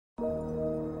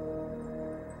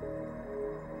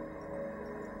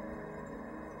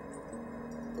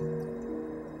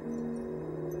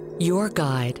Your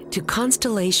guide to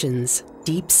constellations,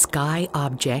 deep sky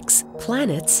objects,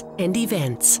 planets, and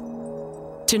events.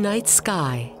 Tonight's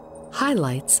sky,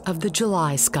 highlights of the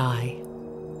July sky.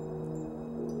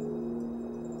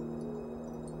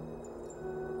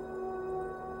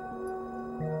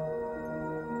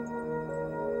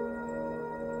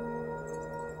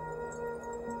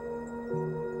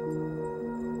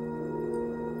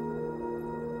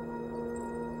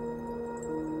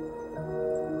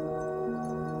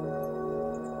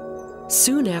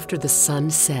 Soon after the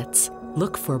sun sets,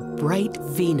 look for bright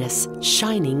Venus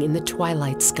shining in the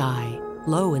twilight sky,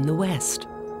 low in the west.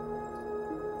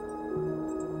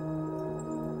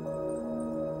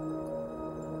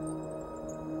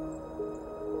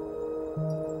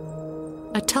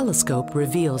 A telescope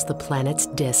reveals the planet's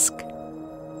disk.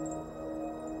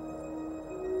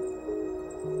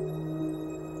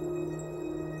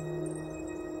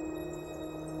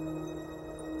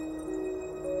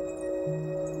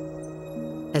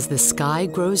 As the sky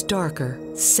grows darker,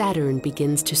 Saturn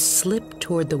begins to slip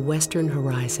toward the western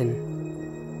horizon.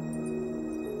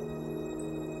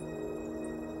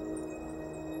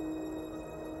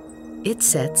 It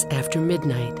sets after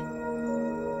midnight.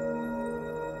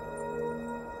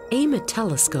 Aim a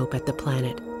telescope at the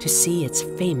planet to see its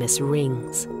famous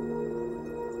rings.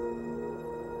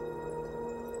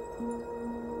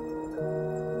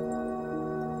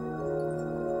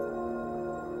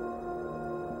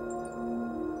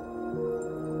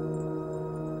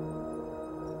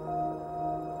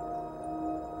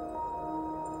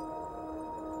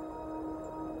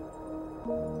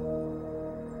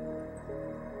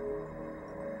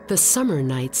 The summer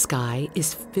night sky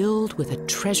is filled with a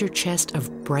treasure chest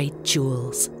of bright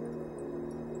jewels.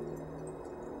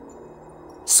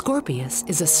 Scorpius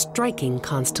is a striking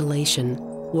constellation,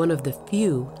 one of the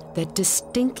few that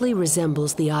distinctly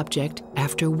resembles the object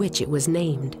after which it was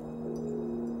named.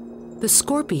 The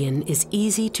scorpion is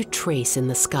easy to trace in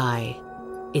the sky.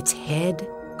 Its head,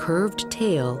 curved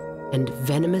tail, and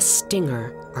venomous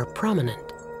stinger are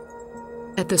prominent.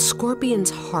 At the scorpion's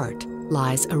heart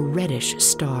lies a reddish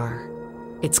star.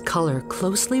 Its color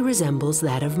closely resembles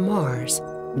that of Mars,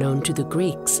 known to the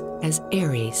Greeks as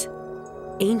Ares.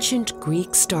 Ancient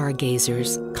Greek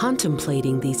stargazers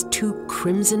contemplating these two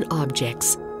crimson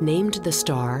objects named the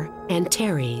star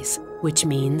Antares, which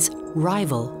means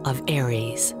rival of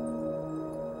Ares.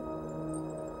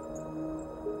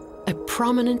 A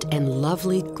prominent and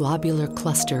lovely globular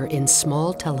cluster in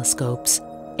small telescopes,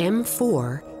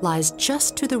 M4 lies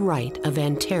just to the right of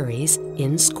Antares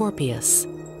in Scorpius.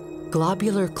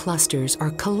 Globular clusters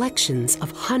are collections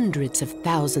of hundreds of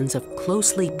thousands of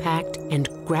closely packed and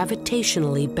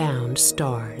gravitationally bound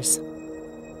stars.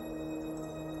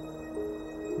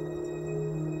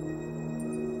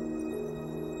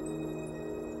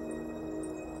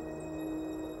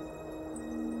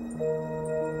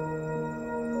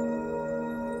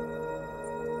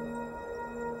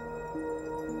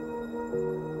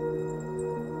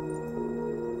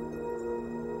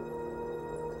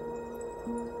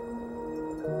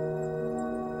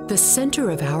 The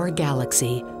center of our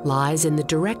galaxy lies in the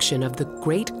direction of the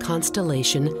great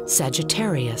constellation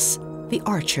Sagittarius, the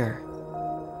Archer.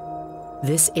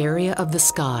 This area of the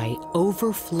sky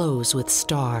overflows with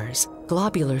stars,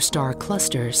 globular star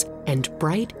clusters, and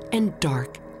bright and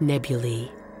dark nebulae.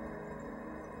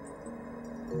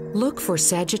 Look for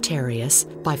Sagittarius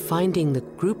by finding the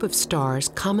group of stars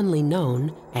commonly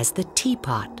known as the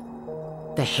teapot.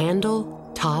 The handle,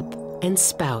 top, and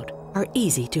spout are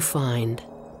easy to find.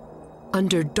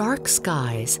 Under dark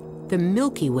skies, the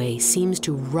Milky Way seems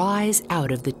to rise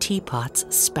out of the teapot's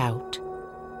spout.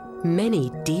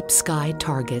 Many deep sky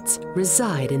targets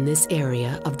reside in this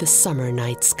area of the summer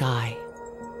night sky.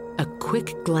 A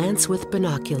quick glance with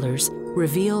binoculars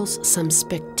reveals some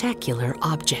spectacular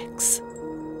objects.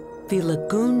 The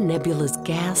Lagoon Nebula's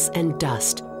gas and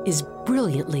dust is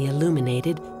brilliantly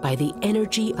illuminated by the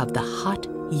energy of the hot,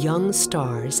 young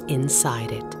stars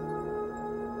inside it.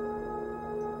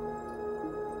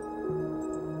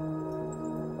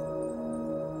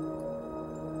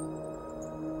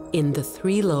 In the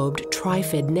three-lobed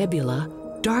Trifid Nebula,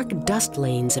 dark dust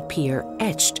lanes appear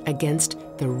etched against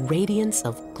the radiance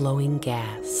of glowing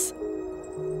gas.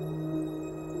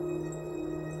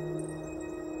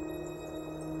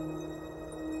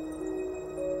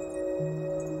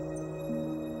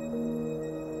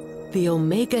 The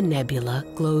Omega Nebula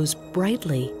glows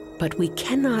brightly, but we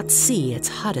cannot see its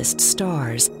hottest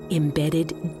stars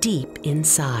embedded deep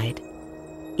inside.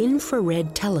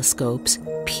 Infrared telescopes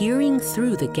peering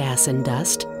through the gas and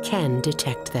dust can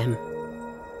detect them.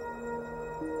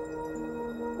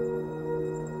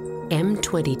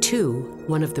 M22,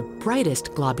 one of the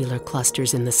brightest globular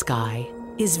clusters in the sky,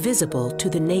 is visible to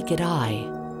the naked eye.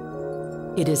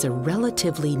 It is a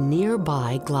relatively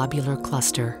nearby globular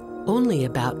cluster, only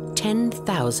about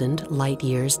 10,000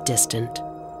 light-years distant.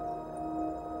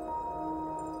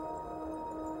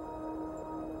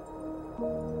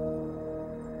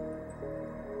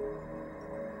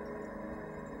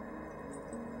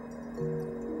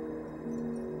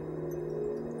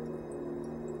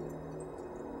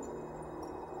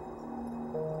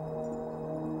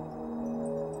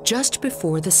 Just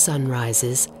before the sun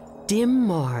rises, dim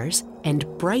Mars and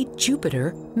bright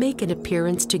Jupiter make an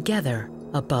appearance together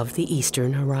above the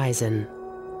eastern horizon.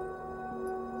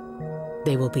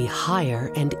 They will be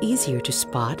higher and easier to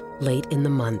spot late in the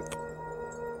month.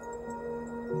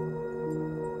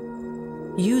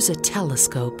 Use a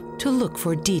telescope to look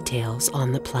for details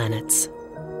on the planets.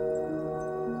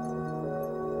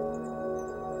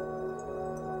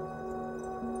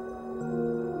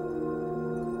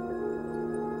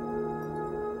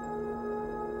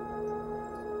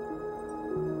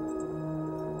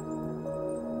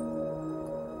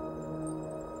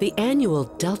 The annual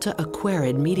Delta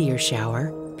Aquarid meteor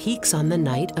shower peaks on the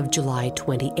night of July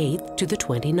 28th to the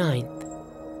 29th.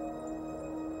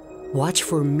 Watch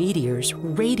for meteors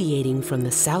radiating from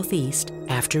the southeast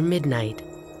after midnight.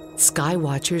 Sky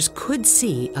watchers could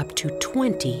see up to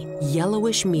 20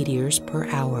 yellowish meteors per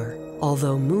hour,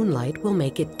 although moonlight will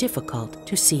make it difficult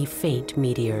to see faint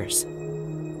meteors.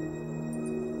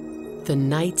 The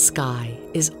night sky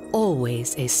is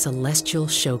always a celestial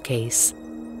showcase.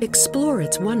 Explore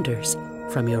its wonders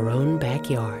from your own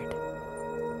backyard.